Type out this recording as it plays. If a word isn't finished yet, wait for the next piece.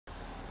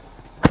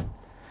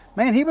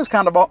Man, he was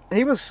kind of all,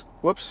 whoops,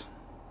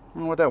 I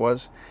don't know what that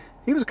was.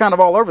 He was kind of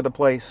all over the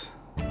place.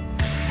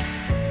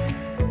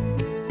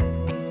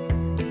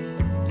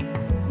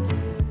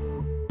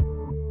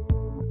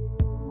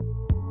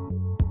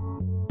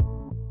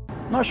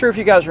 I'm not sure if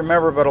you guys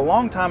remember, but a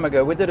long time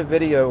ago we did a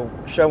video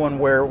showing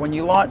where when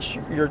you launch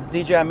your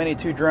DJI Mini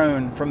 2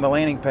 drone from the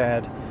landing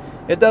pad,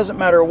 it doesn't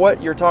matter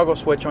what your toggle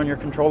switch on your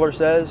controller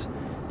says,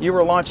 you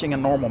were launching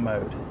in normal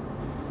mode.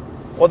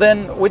 Well,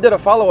 then we did a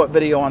follow-up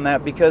video on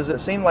that because it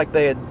seemed like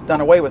they had done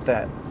away with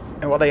that.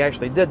 And well, they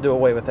actually did do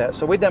away with that.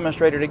 So we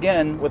demonstrated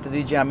again with the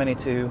DJI Mini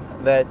 2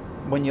 that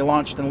when you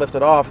launched and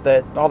lifted off,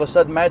 that all of a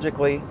sudden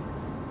magically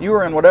you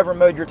were in whatever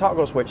mode your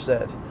toggle switch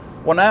said.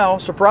 Well, now,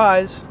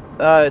 surprise,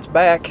 it's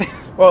back.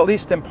 Well, at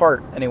least in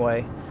part,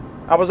 anyway.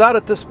 I was out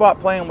at this spot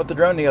playing with the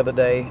drone the other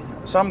day.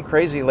 Some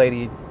crazy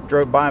lady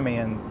drove by me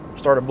and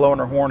started blowing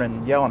her horn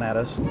and yelling at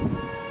us.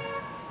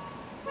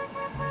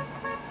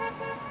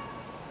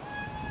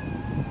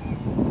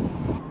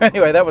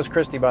 Anyway, that was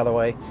Christy, by the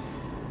way.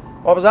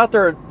 Well, I was out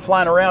there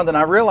flying around and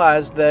I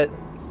realized that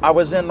I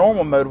was in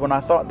normal mode when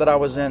I thought that I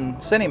was in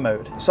cine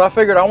mode. So I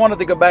figured I wanted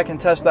to go back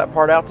and test that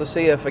part out to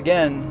see if,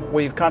 again,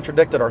 we've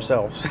contradicted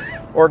ourselves.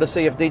 Or to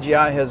see if DJI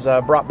has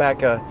brought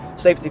back a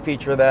safety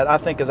feature that I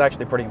think is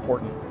actually pretty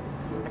important.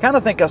 I kind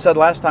of think I said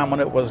last time when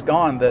it was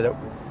gone that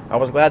I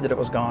was glad that it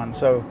was gone.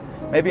 So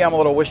maybe I'm a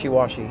little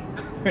wishy-washy.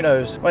 Who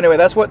knows? Well, anyway,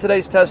 that's what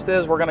today's test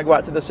is. We're going to go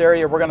out to this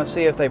area. We're going to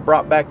see if they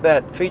brought back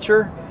that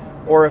feature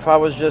or if I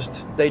was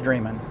just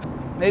daydreaming.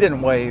 He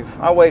didn't wave.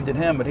 I waved at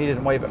him, but he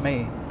didn't wave at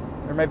me.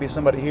 There may be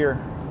somebody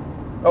here.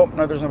 Oh,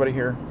 no, there's nobody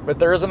here. But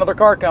there is another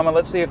car coming.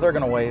 Let's see if they're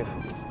going to wave.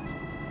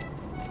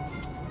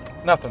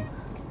 Nothing.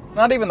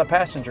 Not even the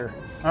passenger.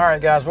 All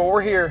right, guys, well,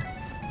 we're here,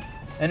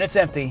 and it's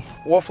empty.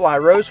 We'll fly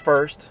Rose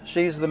first.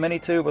 She's the Mini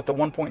 2 with the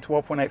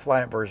 1.12.8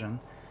 fly-up version.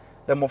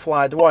 Then we'll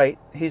fly Dwight.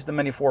 He's the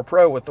Mini 4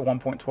 Pro with the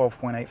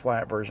 1.12.8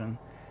 fly-up version.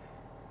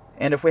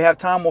 And if we have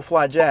time, we'll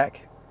fly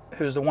Jack,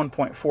 who's the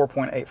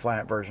 1.4.8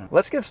 fly-up version.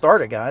 Let's get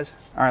started, guys.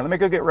 All right, let me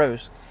go get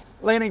Rose.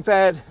 Landing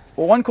pad.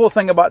 Well, one cool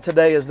thing about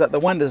today is that the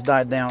wind has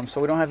died down,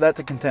 so we don't have that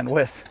to contend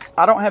with.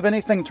 I don't have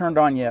anything turned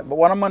on yet, but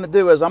what I'm going to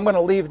do is I'm going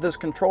to leave this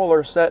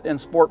controller set in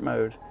sport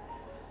mode,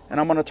 and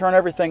I'm going to turn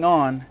everything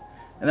on,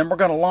 and then we're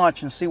going to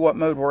launch and see what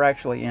mode we're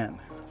actually in.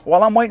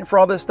 While I'm waiting for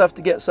all this stuff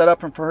to get set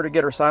up and for her to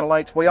get her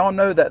satellites, we all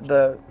know that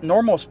the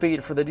normal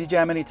speed for the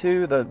DJI Mini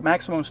 2, the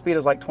maximum speed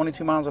is like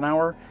 22 miles an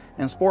hour,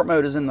 and sport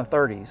mode is in the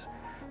 30s.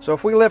 So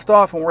if we lift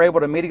off and we're able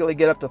to immediately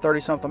get up to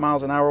 30-something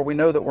miles an hour, we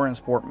know that we're in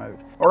sport mode.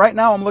 Well, right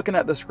now I'm looking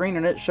at the screen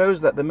and it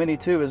shows that the Mini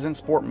 2 is in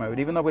sport mode,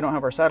 even though we don't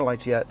have our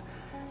satellites yet.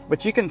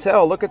 But you can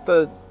tell, look at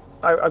the,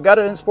 I've got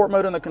it in sport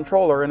mode in the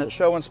controller and it's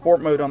showing sport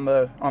mode on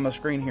the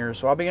screen here.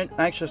 So I'll be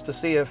anxious to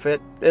see if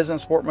it is in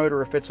sport mode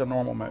or if it's in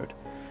normal mode.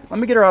 Let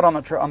me get her out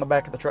on the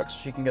back of the truck so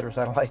she can get her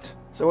satellites.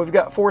 So we've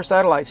got 4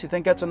 satellites. You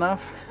think that's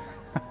enough?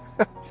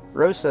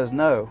 Rose says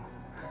no.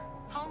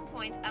 Home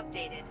point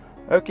updated.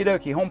 Okie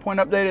dokie, home point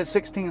updated,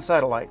 16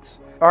 satellites.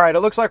 All right, it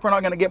looks like we're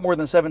not going to get more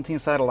than 17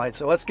 satellites.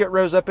 So let's get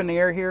Rose up in the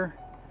air here.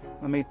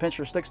 Let me pinch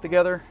her sticks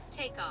together.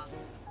 Take off.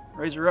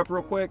 Raise her up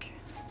real quick.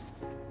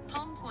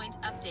 Home point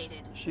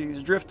updated.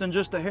 She's drifting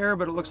just a hair,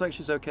 but it looks like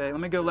she's okay. Let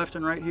me go left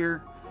and right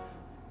here.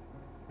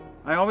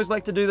 I always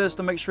like to do this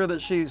to make sure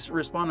that she's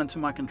responding to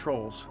my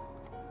controls.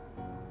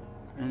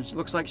 And it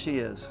looks like she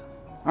is.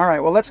 All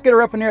right, well, let's get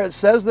her up in the air. It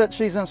says that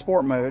she's in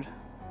sport mode.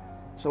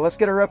 So let's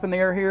get her up in the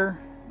air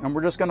here. And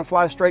we're just going to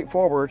fly straight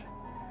forward.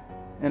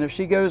 And if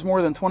she goes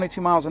more than 22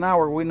 miles an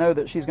hour, we know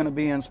that she's going to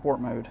be in sport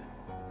mode.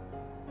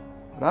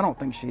 But I don't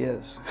think she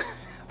is.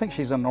 I think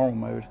she's in normal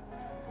mode.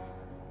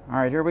 All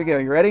right, here we go.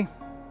 You ready?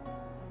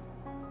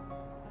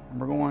 And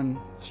we're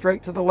going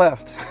straight to the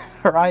left.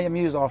 Her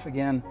IMU's off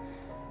again.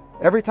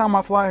 Every time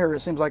I fly her, it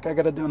seems like I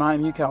got to do an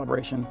IMU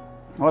calibration.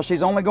 Well,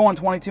 she's only going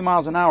 22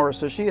 miles an hour,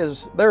 so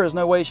there is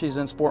no way she's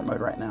in sport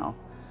mode right now.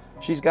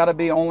 She's got to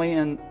be only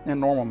in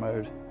normal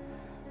mode.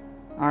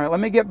 All right, let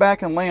me get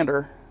back and land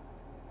her.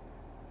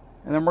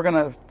 And then we're going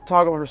to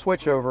toggle her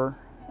switch over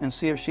and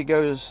see if she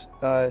goes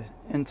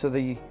into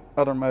the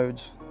other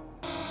modes.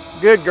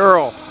 Good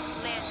girl.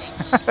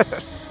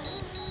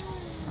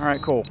 All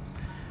right, cool.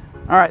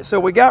 All right, so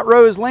we got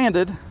Rose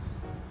landed.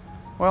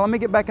 Well, let me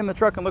get back in the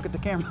truck and look at the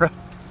camera.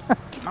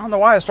 I don't know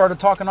why I started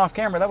talking off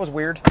camera. That was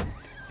weird.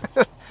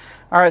 All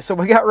right, so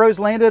we got Rose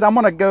landed. I'm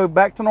going to go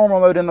back to normal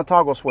mode in the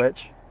toggle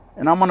switch.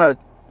 And I'm going to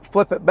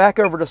flip it back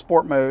over to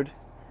sport mode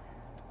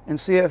and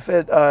see if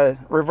it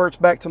reverts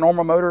back to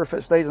normal mode or if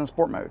it stays in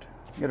sport mode.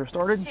 Get her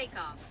started. Take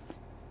off.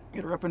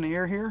 Get her up in the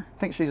air here. I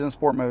think she's in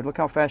sport mode. Look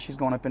how fast she's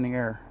going up in the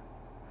air.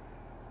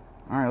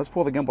 All right, let's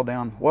pull the gimbal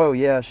down. Whoa,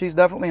 yeah, she's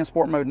definitely in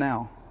sport mode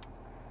now.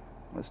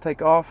 Let's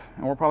take off,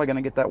 and we're probably going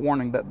to get that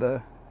warning that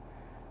the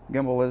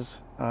gimbal is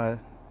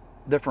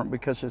different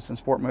because it's in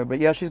sport mode.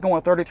 But yeah, she's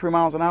going 33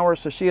 miles an hour,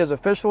 so she is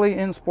officially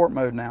in sport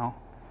mode now.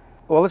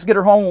 Well, let's get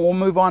her home and we'll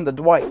move on to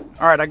Dwight.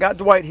 All right, I got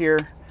Dwight here.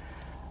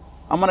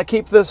 I'm going to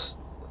keep this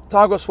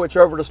toggle switch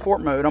over to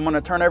sport mode. I'm going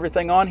to turn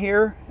everything on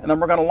here, and then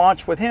we're going to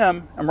launch with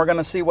him, and we're going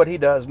to see what he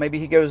does. Maybe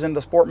he goes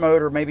into sport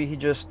mode, or maybe he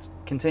just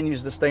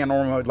continues to stay in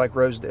normal mode like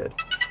Rose did.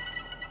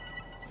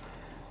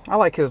 I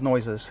like his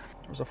noises.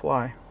 There's a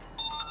fly.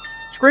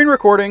 Screen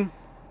recording.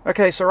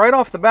 Okay, so right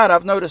off the bat,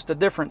 I've noticed a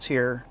difference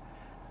here.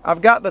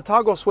 I've got the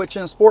toggle switch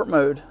in sport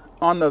mode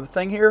on the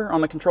thing here,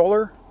 on the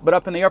controller, but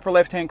up in the upper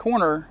left-hand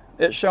corner,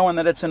 it's showing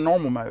that it's in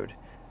normal mode.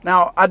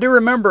 Now, I do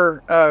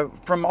remember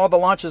from all the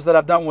launches that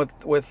I've done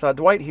with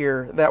Dwight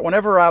here, that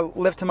whenever I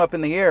lift him up in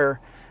the air,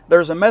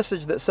 there's a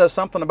message that says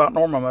something about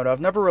normal mode.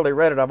 I've never really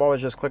read it. I've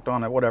always just clicked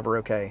on it, whatever,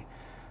 okay.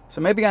 So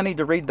maybe I need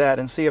to read that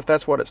and see if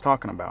that's what it's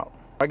talking about.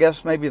 I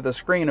guess maybe the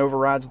screen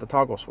overrides the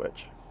toggle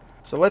switch.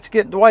 So let's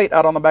get Dwight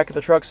out on the back of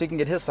the truck so he can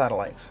get his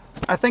satellites.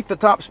 I think the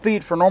top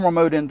speed for normal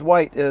mode in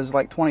Dwight is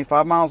like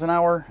 25 miles an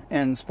hour,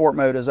 and sport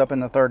mode is up in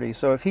the 30s.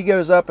 So if he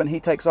goes up and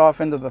he takes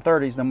off into the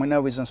 30s, then we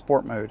know he's in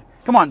sport mode.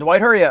 Come on, Dwight,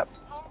 hurry up.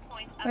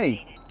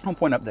 Hey, home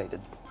point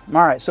updated.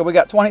 All right, so we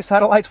got 20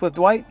 satellites with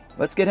Dwight.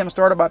 Let's get him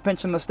started by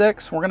pinching the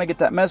sticks. We're going to get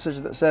that message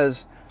that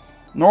says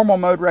normal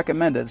mode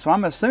recommended. So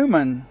I'm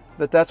assuming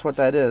that that's what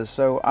that is.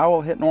 So I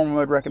will hit normal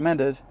mode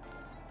recommended,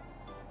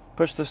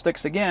 push the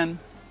sticks again,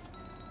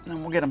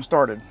 and we'll get him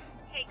started.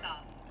 Take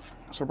off.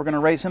 So we're going to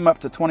raise him up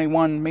to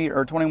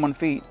 21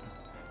 feet,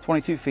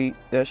 22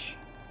 feet-ish.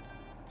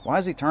 Why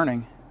is he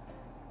turning?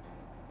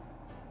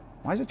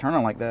 Why is he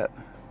turning like that?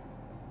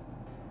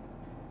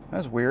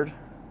 That's weird.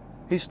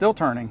 He's still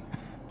turning.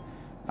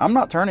 I'm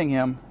not turning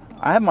him.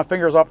 I have my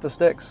fingers off the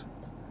sticks.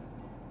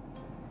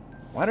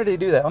 Why did he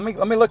do that?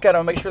 Let me look at him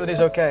and make sure that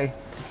he's okay.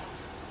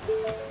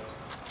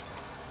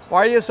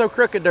 Why are you so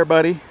crooked there,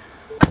 buddy?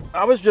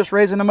 I was just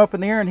raising him up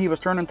in the air and he was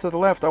turning to the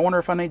left. I wonder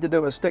if I need to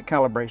do a stick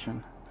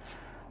calibration.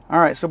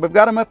 All right, so we've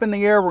got him up in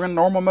the air. We're in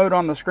normal mode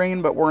on the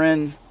screen, but we're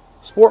in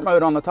sport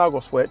mode on the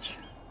toggle switch.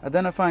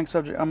 Identifying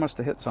subject. I must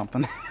have hit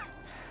something.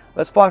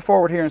 Let's fly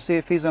forward here and see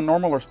if he's in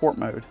normal or sport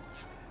mode.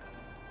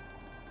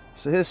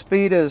 So his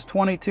speed is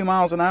 22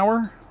 miles an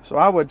hour. So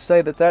I would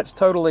say that that's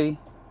totally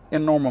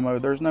in normal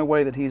mode. There's no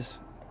way that he's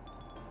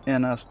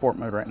in sport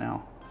mode right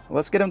now.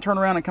 Let's get him turned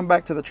around and come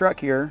back to the truck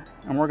here,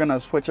 and we're going to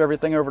switch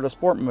everything over to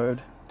sport mode.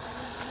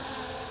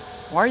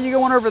 Why are you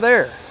going over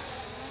there?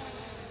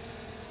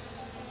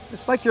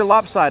 It's like you're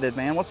lopsided,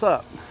 man. What's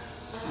up?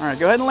 All right,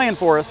 go ahead and land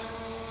for us.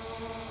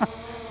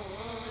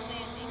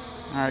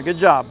 All right, good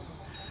job.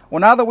 Well,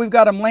 now that we've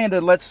got him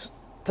landed, let's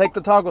take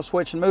the toggle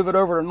switch and move it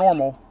over to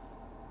normal.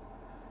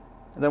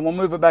 And then we'll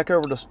move it back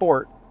over to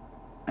sport.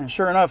 And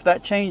sure enough,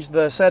 that changed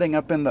the setting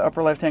up in the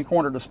upper left-hand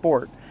corner to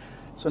sport.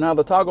 So now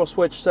the toggle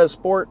switch says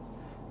sport,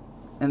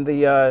 and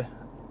the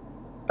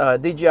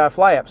DJI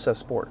Fly app says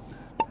sport.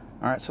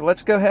 All right, so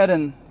let's go ahead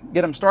and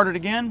get him started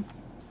again.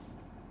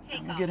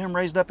 We'll get him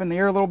raised up in the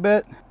air a little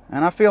bit.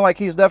 And I feel like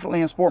he's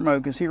definitely in sport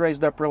mode because he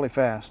raised up really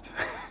fast.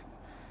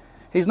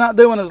 He's not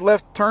doing his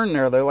left turn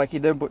there, though, like he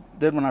did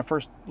when I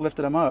first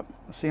lifted him up.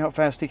 Let's see how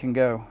fast he can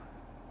go.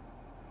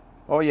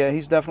 Oh, yeah,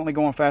 he's definitely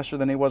going faster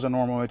than he was in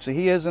normal mode. So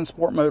he is in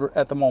sport mode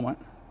at the moment.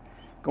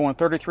 Going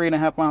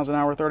 33.5 miles an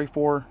hour,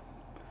 34.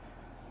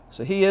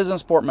 So he is in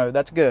sport mode.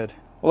 That's good.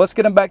 Well, let's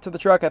get him back to the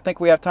truck. I think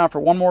we have time for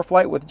one more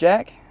flight with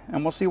Jack,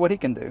 and we'll see what he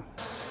can do.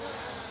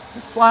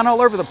 He's flying all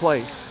over the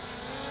place.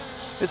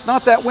 It's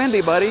not that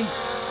windy, buddy.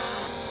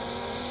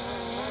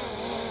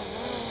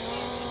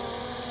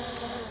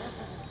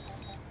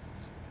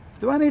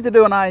 Do I need to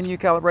do an IMU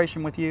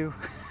calibration with you?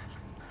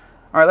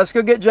 All right, let's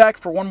go get Jack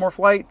for one more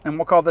flight, and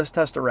we'll call this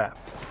test a wrap.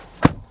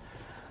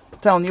 I'm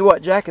telling you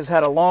what, Jack has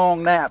had a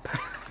long nap.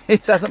 He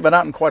hasn't been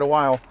out in quite a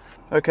while.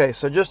 Okay,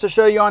 so just to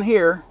show you on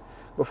here,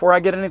 before I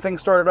get anything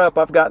started up,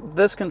 I've got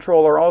this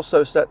controller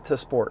also set to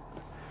sport.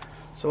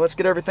 So let's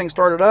get everything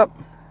started up.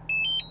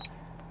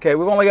 Okay,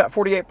 we've only got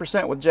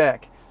 48% with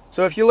Jack.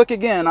 So if you look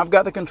again, I've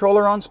got the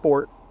controller on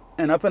sport,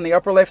 and up in the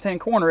upper left-hand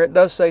corner, it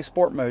does say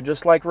sport mode,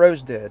 just like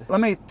Rose did.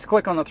 Let me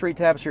click on the three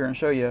tabs here and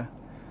show you.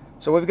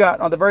 So we've got,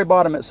 on the very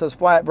bottom, it says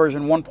flight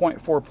version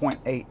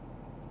 1.4.8,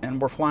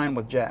 and we're flying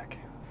with Jack.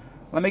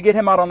 Let me get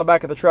him out on the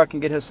back of the truck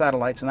and get his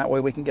satellites, and that way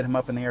we can get him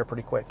up in the air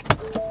pretty quick.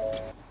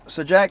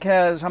 So Jack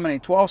has, how many?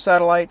 12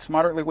 satellites,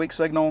 moderately weak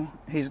signal.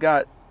 He's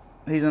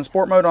in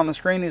sport mode on the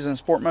screen. He's in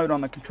sport mode on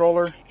the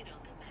controller.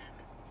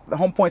 The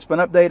home point's been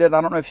updated.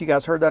 I don't know if you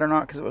guys heard that or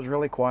not because it was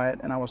really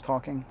quiet and I was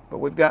talking. But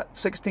we've got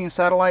 16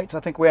 satellites. I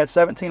think we had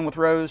 17 with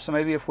Rose, so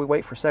maybe if we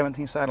wait for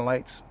 17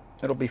 satellites,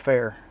 it'll be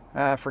fair.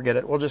 Forget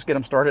it. We'll just get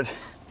him started.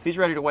 He's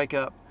ready to wake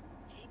up.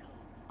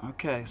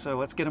 Okay, so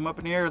let's get him up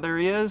in the air. There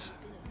he is.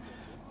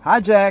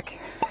 Hi, Jack.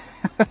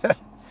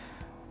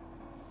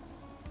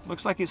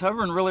 Looks like he's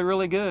hovering really,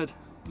 really good.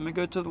 Let me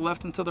go to the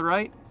left and to the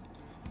right.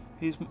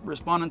 He's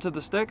responding to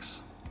the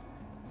sticks.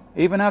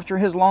 Even after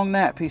his long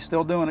nap, he's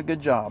still doing a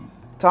good job.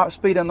 Top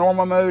speed in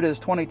normal mode is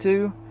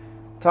 22.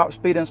 Top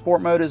speed in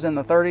sport mode is in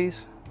the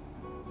 30s.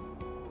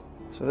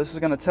 So this is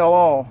going to tell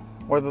all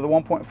whether the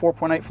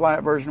 1.4.8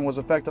 flight version was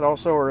affected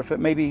also, or if it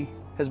maybe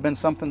has been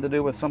something to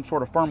do with some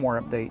sort of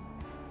firmware update.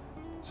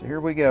 So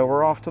here we go.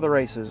 We're off to the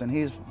races, and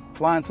he's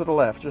flying to the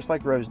left, just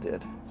like Rose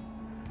did.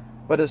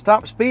 But his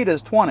top speed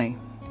is 20.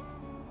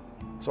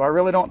 So I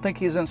really don't think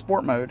he's in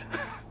sport mode.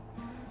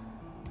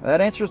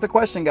 That answers the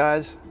question,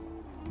 guys.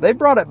 They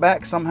brought it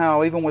back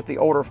somehow, even with the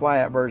older fly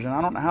app version.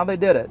 I don't know how they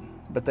did it,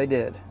 but they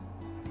did.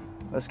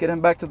 Let's get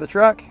him back to the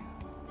truck,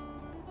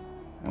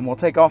 and we'll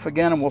take off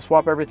again, and we'll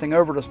swap everything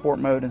over to sport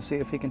mode and see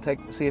if he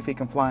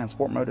can fly in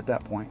sport mode at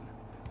that point.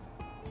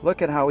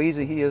 Look at how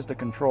easy he is to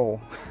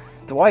control.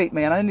 Dwight,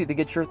 man, I need to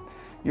get your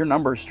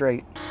numbers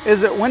straight.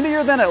 Is it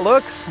windier than it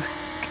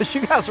looks? Because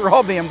you guys are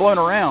all being blown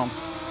around.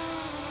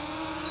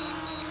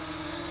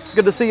 It's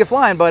good to see you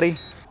flying, buddy.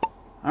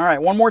 All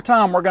right, one more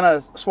time, we're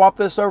gonna swap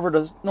this over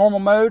to normal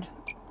mode.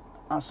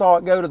 I saw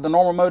it go to the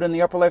normal mode in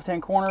the upper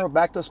left-hand corner,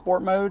 back to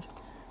sport mode,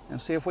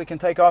 and see if we can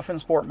take off in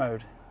sport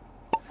mode.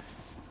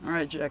 All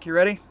right, Jack, you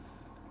ready?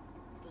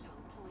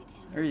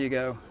 There you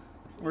go.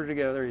 Where'd you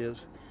go? There he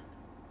is.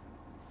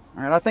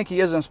 All right, I think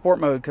he is in sport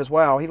mode because,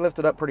 wow, he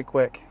lifted up pretty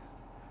quick.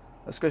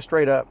 Let's go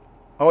straight up.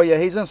 Oh, yeah,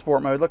 he's in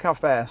sport mode. Look how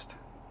fast.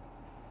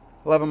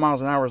 11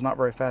 miles an hour is not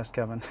very fast,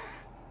 Kevin.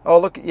 Oh,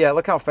 look, yeah,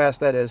 look how fast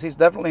that is. He's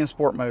definitely in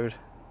sport mode.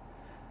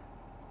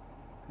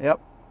 Yep.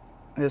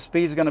 His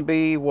speed's going to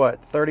be,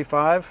 what,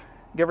 35,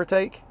 give or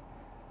take?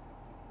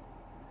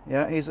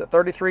 Yeah, he's at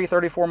 33,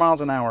 34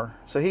 miles an hour.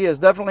 So he is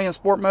definitely in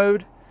sport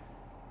mode.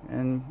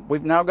 And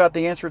we've now got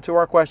the answer to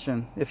our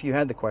question, if you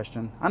had the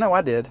question. I know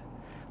I did.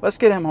 Let's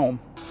get him home.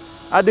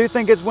 I do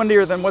think it's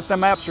windier than what the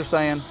maps are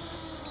saying.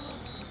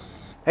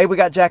 Hey, we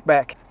got Jack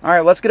back. All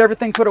right, let's get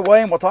everything put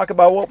away and we'll talk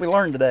about what we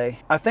learned today.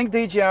 I think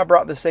DJI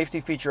brought the safety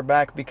feature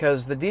back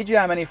because the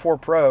DJI Mini 4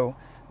 Pro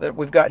that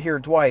we've got here,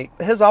 Dwight,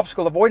 his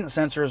obstacle avoidance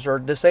sensors are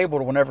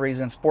disabled whenever he's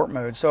in sport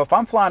mode. So if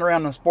I'm flying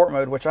around in sport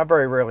mode, which I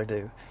very rarely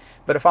do,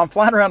 but if I'm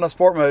flying around in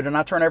sport mode and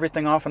I turn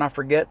everything off and I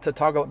forget to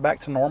toggle it back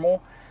to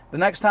normal, the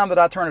next time that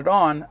I turn it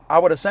on, I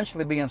would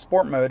essentially be in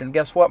sport mode, and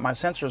guess what? My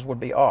sensors would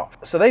be off.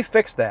 So they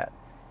fixed that.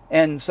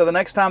 And so the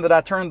next time that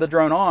I turn the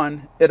drone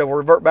on, it'll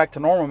revert back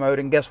to normal mode,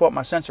 and guess what?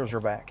 My sensors are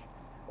back.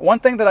 One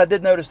thing that I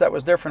did notice that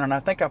was different, and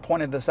I think I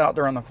pointed this out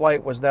during the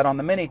flight, was that on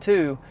the Mini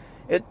 2,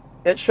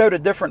 it showed a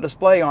different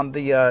display on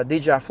the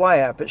DJI Fly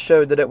app. It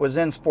showed that it was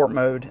in sport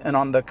mode, and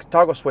on the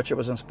toggle switch, it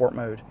was in sport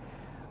mode.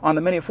 On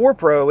the Mini 4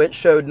 Pro, it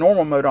showed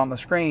normal mode on the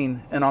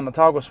screen, and on the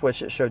toggle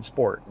switch, it showed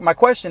sport. My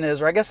question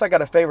is, or I guess I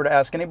got a favor to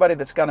ask anybody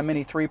that's got a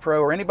Mini 3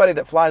 Pro, or anybody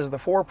that flies the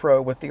 4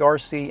 Pro with the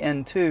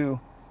RC-N2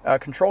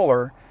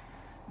 controller,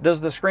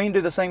 does the screen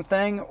do the same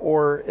thing,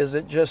 or is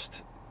it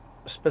just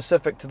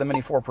specific to the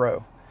Mini 4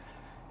 Pro?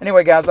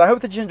 Anyway, guys, I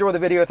hope that you enjoyed the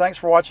video. Thanks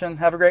for watching.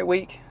 Have a great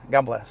week.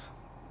 God bless.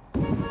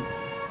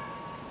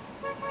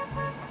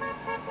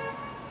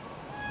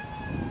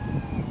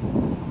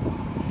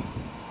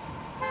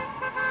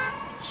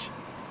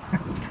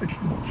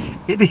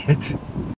 Idiot.